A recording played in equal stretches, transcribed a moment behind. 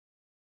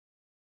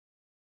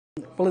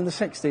Well, in the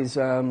 60s,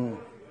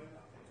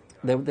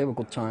 they were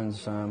good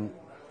times for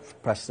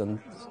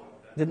Preston.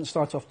 Didn't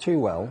start off too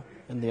well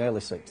in the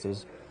early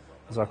 60s,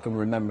 as I can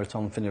remember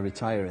Tom Finney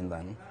retiring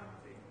then.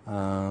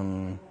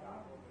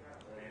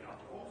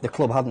 The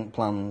club hadn't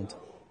planned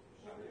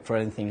for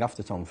anything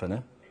after Tom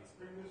Finney.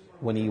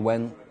 When he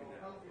went,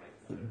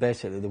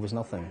 basically there was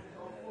nothing.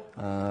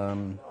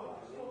 My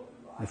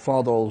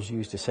father always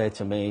used to say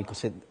to me,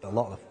 because a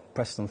lot of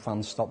Preston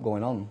fans stopped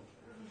going on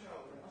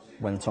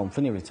when Tom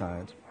Finney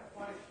retired.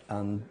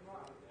 And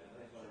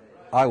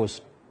I was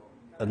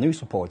a new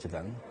supporter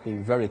then,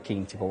 being very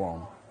keen to go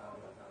on.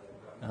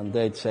 And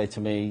they'd say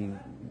to me,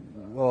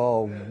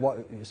 "Oh, what?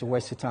 It's a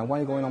waste of time. Why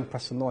are you going on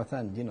Preston North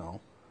End?" You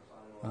know.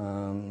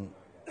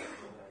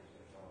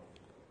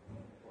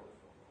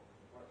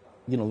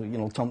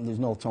 There's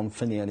no Tom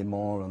Finney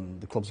anymore,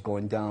 and the club's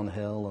going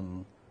downhill.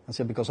 And I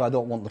said, because I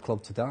don't want the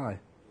club to die.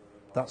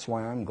 That's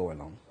why I'm going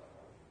on.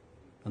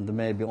 And there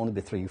may only be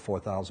 3,000 or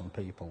 4,000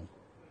 people.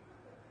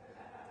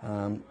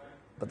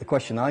 But the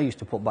question I used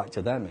to put back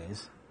to them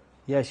is,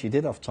 yes, you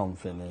did have Tom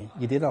Finney,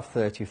 you did have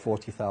 30,000,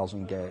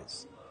 40,000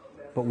 gates,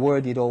 but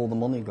where did all the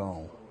money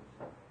go?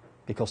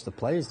 Because the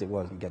players that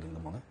weren't getting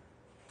the money.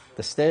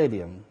 The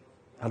stadium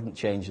hadn't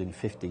changed in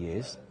 50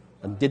 years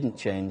and didn't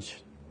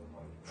change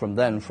from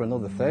then for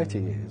another 30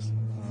 years.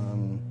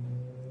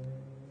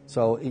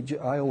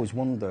 I always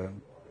wonder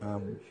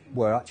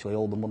where actually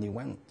all the money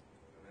went.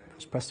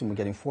 Because Preston were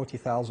getting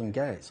 40,000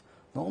 gates.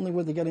 Not only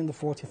were they getting the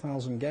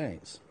 40,000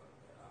 gates,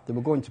 they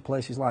were going to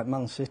places like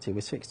Man City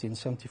with 60,000 and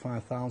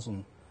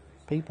 75,000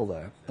 people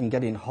there and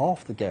getting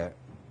half the gate.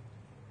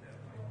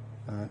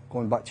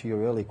 Going back to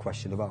your earlier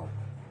question about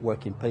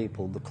working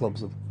people, the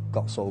clubs have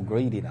got so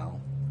greedy now.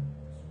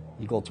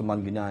 You go to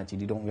Man United,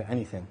 you don't get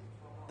anything.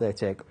 They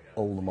take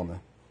all the money.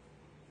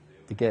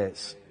 The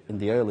gates in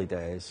the early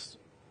days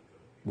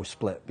were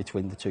split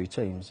between the two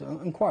teams,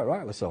 and quite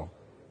rightly so.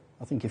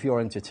 I think if you're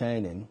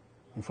entertaining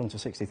in front of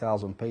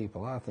 60,000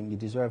 people, I think you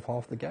deserve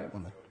half the gate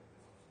money.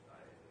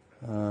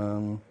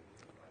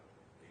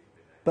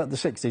 But the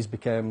 60s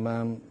became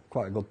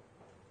quite a good,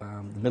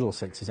 the middle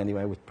 60s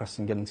anyway, with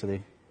Preston getting to the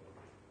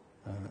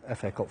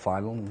FA Cup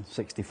final in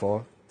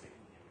 '64.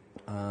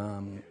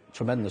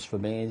 Tremendous for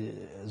me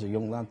as a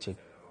young lad to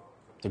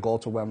go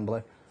to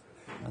Wembley,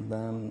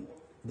 and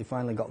they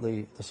finally got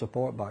the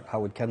support back.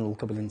 Howard Kendall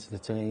coming into the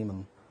team,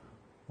 and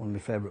one of my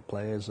favourite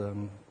players,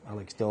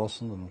 Alex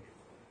Dawson,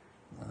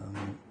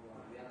 and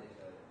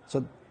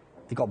so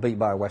they got beat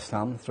by West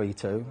Ham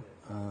 3-2.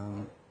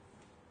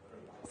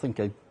 I think,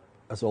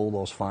 as all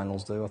those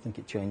finals do, I think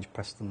it changed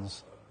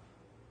Preston's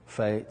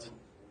fate.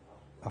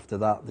 After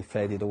that, they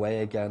faded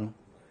away again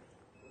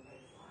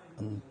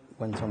and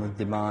went on a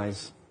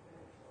demise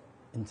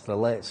into the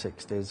late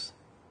 60s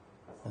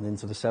and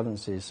into the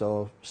 70s.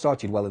 So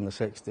started well in the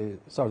 60s.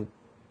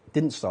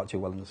 Didn't start too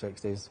well in the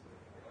 60s.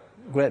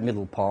 Great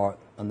middle part,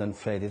 and then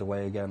faded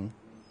away again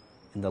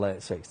in the late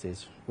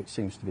 60s, which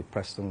seems to be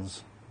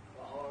Preston's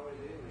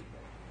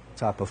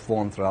type of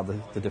form throughout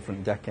the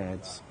different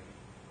decades.